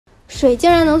水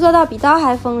竟然能做到比刀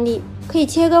还锋利，可以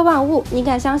切割万物，你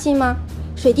敢相信吗？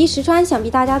水滴石穿想必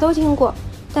大家都听过，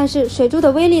但是水柱的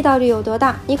威力到底有多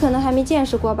大，你可能还没见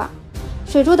识过吧。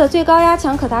水柱的最高压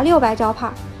强可达600兆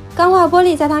帕，钢化玻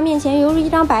璃在它面前犹如一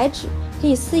张白纸，可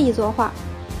以肆意作画。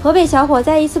河北小伙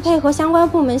在一次配合相关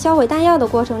部门销毁弹药的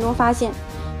过程中发现，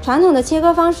传统的切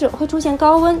割方式会出现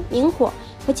高温、明火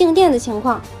和静电的情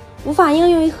况，无法应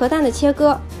用于核弹的切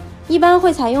割，一般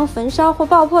会采用焚烧或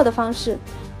爆破的方式，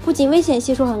不仅危险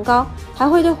系数很高，还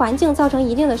会对环境造成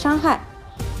一定的伤害。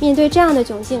面对这样的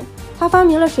窘境，他发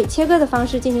明了水切割的方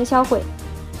式进行销毁。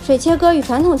水切割与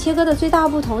传统切割的最大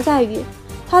不同在于，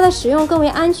它的使用更为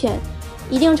安全，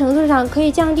一定程度上可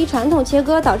以降低传统切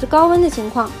割导致高温的情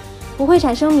况，不会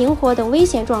产生明火等危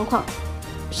险状况，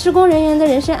施工人员的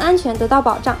人身安全得到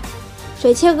保障。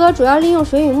水切割主要利用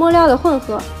水与墨料的混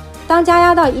合，当加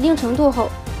压到一定程度后，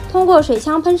通过水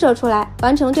枪喷射出来，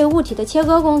完成对物体的切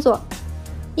割工作。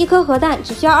一颗核弹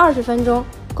只需要20分钟，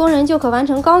工人就可完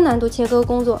成高难度切割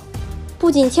工作，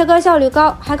不仅切割效率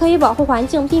高，还可以保护环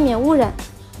境，避免污染。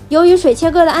由于水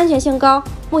切割的安全性高，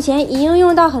目前已应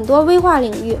用到很多危化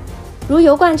领域，如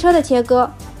油罐车的切割、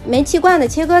煤气罐的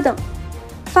切割等。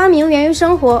发明源于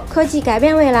生活，科技改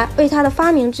变未来，为它的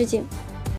发明致敬。